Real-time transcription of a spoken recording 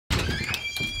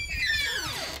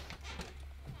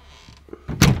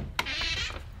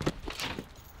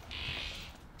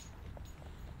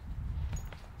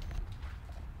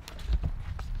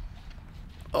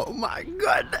Oh my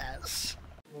goodness.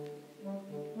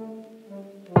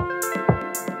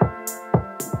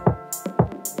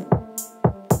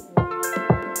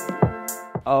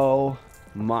 Oh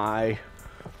my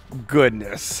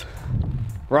goodness.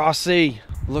 Rossi,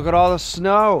 look at all the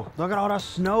snow. Look at all the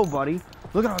snow, buddy.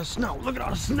 Look at all the snow. Look at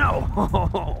all the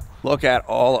snow. Look at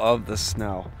all of the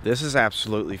snow. This is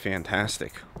absolutely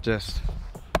fantastic. Just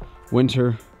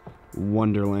winter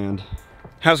wonderland.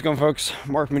 How's it going, folks?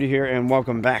 Mark Moody here, and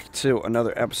welcome back to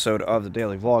another episode of the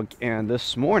Daily Vlog. And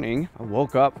this morning, I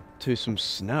woke up to some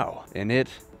snow, and it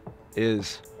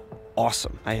is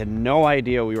awesome. I had no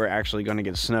idea we were actually going to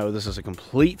get snow. This is a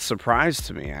complete surprise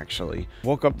to me, actually.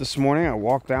 Woke up this morning, I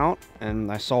walked out,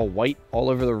 and I saw white all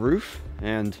over the roof,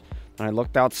 and I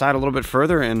looked outside a little bit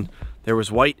further, and there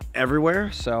was white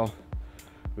everywhere. So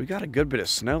we got a good bit of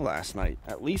snow last night,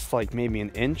 at least like maybe an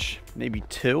inch, maybe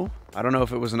two. I don't know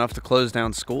if it was enough to close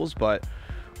down schools, but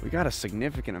we got a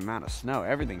significant amount of snow.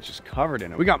 Everything's just covered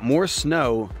in it. We got more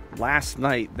snow last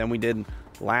night than we did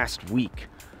last week,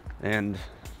 and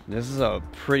this is a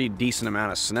pretty decent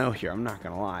amount of snow here, I'm not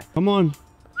gonna lie. Come on,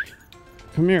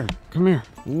 come here, come here.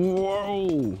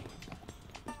 Whoa.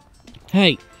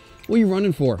 Hey, what are you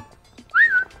running for?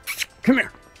 Come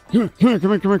here, come here, come here,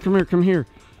 come here, come here, come here, come here.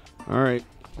 All right,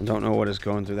 I don't know what is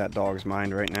going through that dog's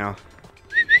mind right now.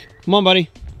 Come on, buddy.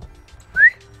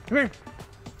 Come here.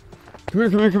 Come here,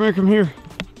 come here, come here, come here.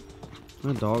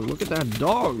 That dog, look at that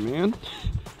dog, man.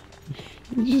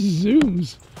 It just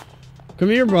zooms. Come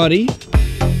here, buddy.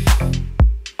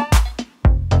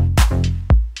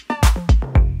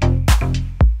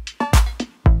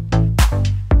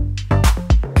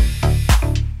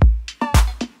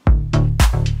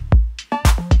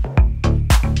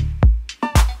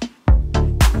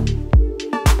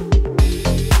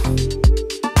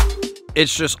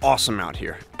 It's just awesome out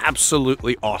here.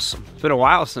 Absolutely awesome. It's been a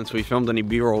while since we filmed any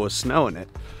B-roll with snow in it.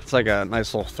 It's like a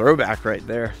nice little throwback right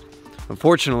there.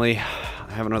 Unfortunately,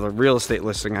 I have another real estate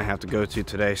listing I have to go to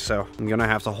today, so I'm gonna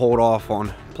have to hold off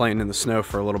on playing in the snow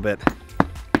for a little bit.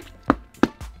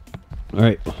 All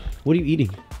right, what are you eating?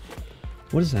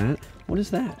 What is that? What is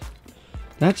that?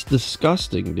 That's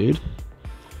disgusting, dude.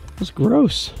 That's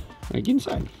gross. All right, get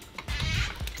inside.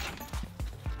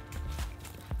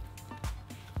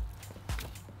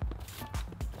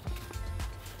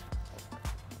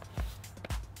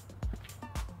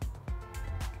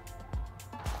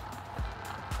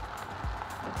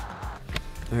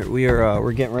 All right,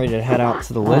 we're getting ready to head out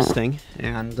to the listing,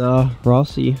 and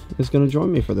Rossi is going to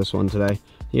join me for this one today.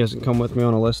 He hasn't come with me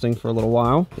on a listing for a little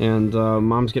while, and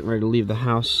Mom's getting ready to leave the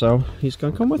house, so he's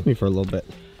going to come with me for a little bit.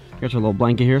 Got your little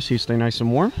blanket here so you stay nice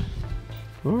and warm.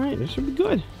 All right, this should be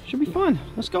good. Should be fun.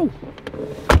 Let's go.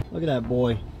 Look at that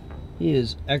boy. He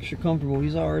is extra comfortable.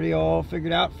 He's already all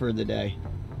figured out for the day.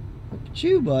 Look at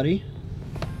you, buddy.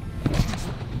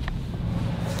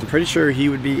 I'm pretty sure he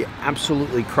would be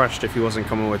absolutely crushed if he wasn't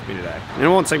coming with me today. And it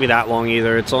won't take me that long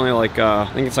either. It's only like,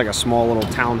 I think it's like a small little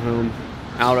townhome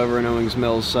out over in Owings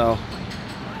Mills, so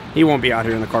he won't be out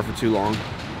here in the car for too long.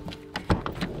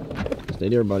 Stay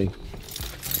there, buddy.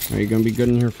 Are you gonna be good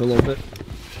in here for a little bit?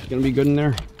 You gonna be good in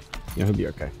there? Yeah, he'll be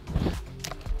okay.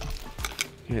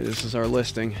 Okay, this is our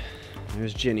listing.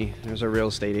 There's Ginny. There's our real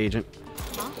estate agent.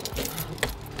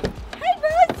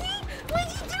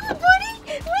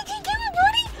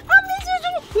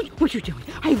 What you doing?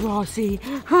 Hi, Rossi.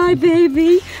 Hi,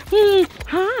 baby. Hi.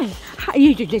 Hi.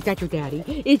 Is that your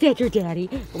daddy? Is that your daddy?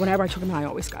 Whenever I took him out, I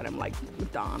always got him like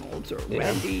McDonald's or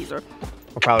Wendy's or...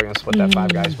 We're probably gonna split that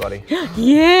Five Guys, buddy.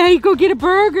 Yeah, you go get a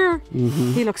burger.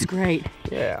 He looks great.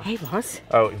 Yeah. Hey, Ross.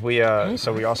 Oh,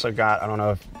 so we also got, I don't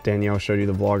know if Danielle showed you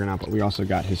the vlog or not, but we also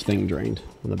got his thing drained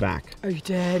on the back. Oh, you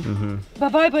did?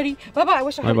 Bye-bye, buddy. Bye-bye. I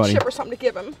wish I had a chip or something to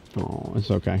give him. Oh, it's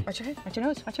okay. Watch your head. Watch your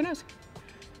nose. Watch your nose.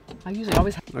 I usually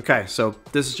always... Okay, so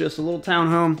this is just a little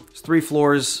townhome. It's 3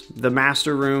 floors. The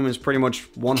master room is pretty much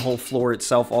one whole floor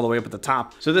itself all the way up at the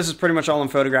top. So this is pretty much all I'm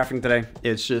photographing today.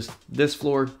 It's just this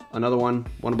floor, another one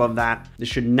above that. This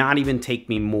should not even take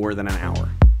me more than an hour.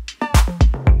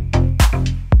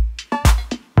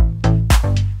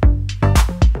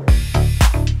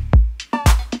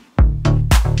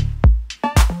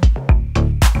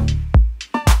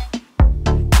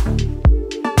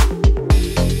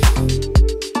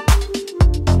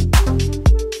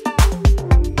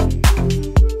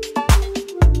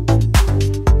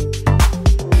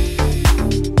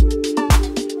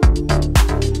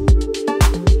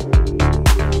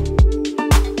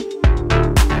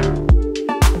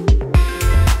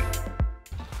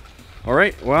 All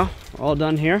right, well, all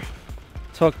done here.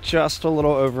 Took just a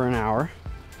little over an hour,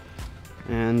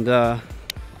 and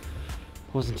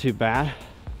wasn't too bad.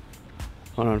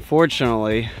 But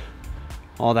unfortunately,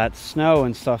 all that snow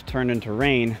and stuff turned into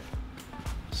rain.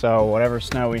 So whatever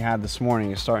snow we had this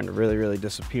morning is starting to really, really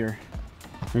disappear.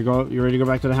 You ready to go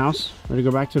back to the house? Ready to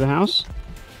go back to the house?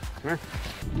 Come here.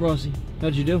 Rosie,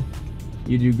 how'd you do?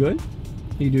 You do good?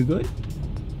 You do good?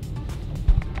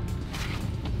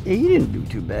 Yeah, he didn't do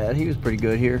too bad. He was pretty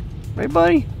good here. Right,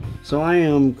 buddy? So I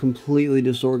am completely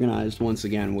disorganized once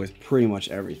again with pretty much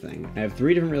everything. I have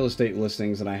 3 different real estate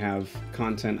listings that I have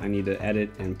content I need to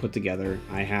edit and put together.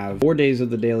 I have 4 days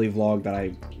of the daily vlog that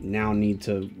I now need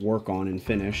to work on and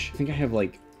finish. I think I have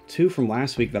like 2 from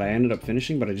last week that I ended up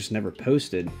finishing, but I just never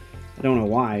posted. I don't know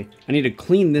why. I need to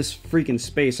clean this freaking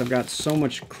space. I've got so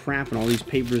much crap and all these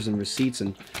papers and receipts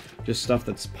and just stuff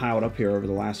that's piled up here over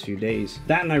the last few days.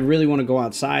 That, and I really want to go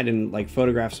outside and like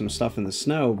photograph some stuff in the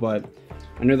snow, but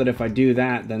I know that if I do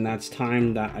that, then that's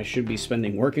time that I should be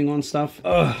spending working on stuff.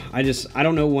 Ugh, I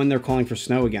don't know when they're calling for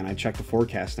snow again. I checked the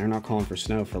forecast. They're not calling for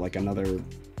snow for like another,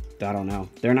 I don't know.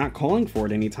 They're not calling for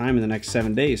it anytime in the next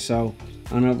 7 days. So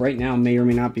I don't know, right now may or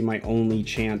may not be my only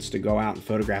chance to go out and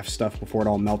photograph stuff before it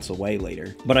all melts away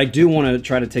later. But I do want to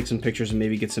try to take some pictures and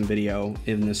maybe get some video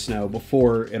in the snow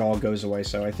before it all goes away.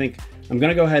 So I think I'm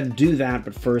going to go ahead and do that.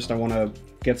 But first I want to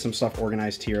get some stuff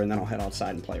organized here and then I'll head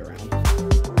outside and play around.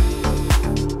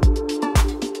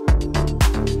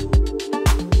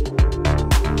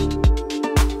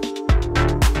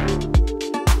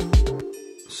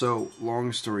 So,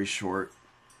 long story short,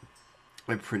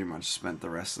 I pretty much spent the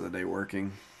rest of the day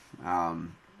working. I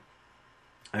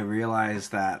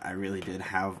realized that I really did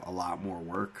have a lot more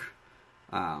work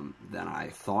than I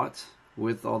thought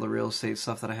with all the real estate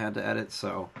stuff that I had to edit.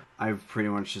 So, I've pretty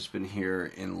much just been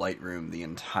here in Lightroom the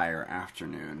entire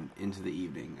afternoon into the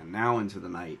evening and now into the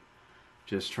night,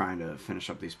 just trying to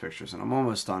finish up these pictures. And I'm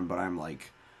almost done, but I'm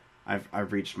like,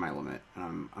 I've reached my limit.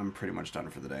 I'm pretty much done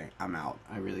for the day. I'm out.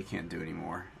 I really can't do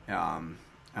anymore. I'm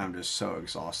just so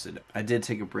exhausted. I did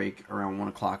take a break around 1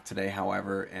 o'clock today,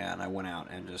 however, and I went out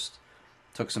and just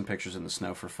took some pictures in the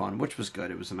snow for fun, which was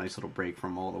good. It was a nice little break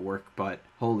from all the work, but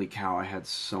holy cow, I had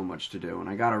so much to do, and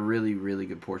I got a really, really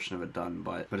good portion of it done.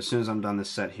 But as soon as I'm done this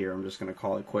set here, I'm just going to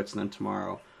call it quits, and then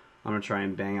tomorrow I'm going to try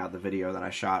and bang out the video that I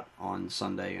shot on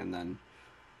Sunday, and then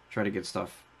try to get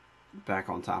stuff back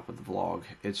on top of the vlog.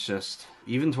 It's just,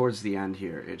 even towards the end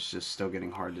here, it's just still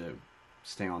getting hard to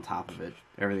stay on top of it,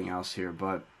 everything else here,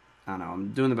 but I don't know,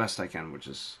 I'm doing the best I can, which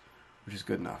is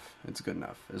good enough. It's good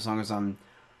enough. As long as I'm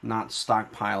not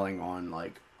stockpiling on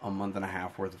like a month and a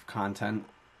half worth of content,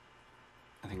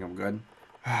 I think I'm good.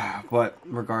 But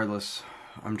regardless,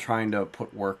 I'm trying to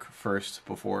put work first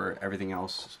before everything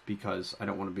else because I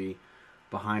don't want to be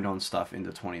behind on stuff into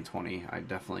 2020. I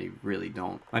definitely really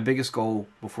don't. My biggest goal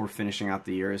before finishing out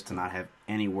the year is to not have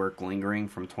any work lingering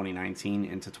from 2019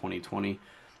 into 2020,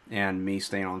 and me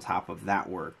staying on top of that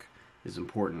work is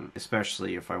important,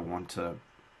 especially if I want to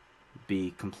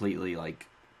be completely like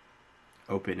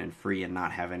open and free and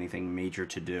not have anything major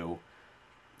to do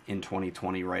in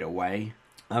 2020 right away.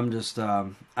 I'm just I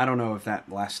don't know if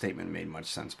that last statement made much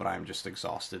sense, but I'm just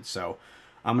exhausted. So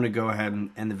I'm going to go ahead and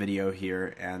end the video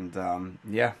here, and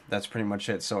yeah, that's pretty much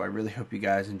it. So I really hope you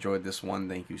guys enjoyed this one.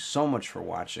 Thank you so much for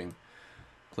watching.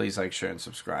 Please like, share, and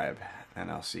subscribe,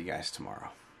 and I'll see you guys tomorrow.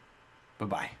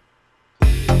 Bye-bye.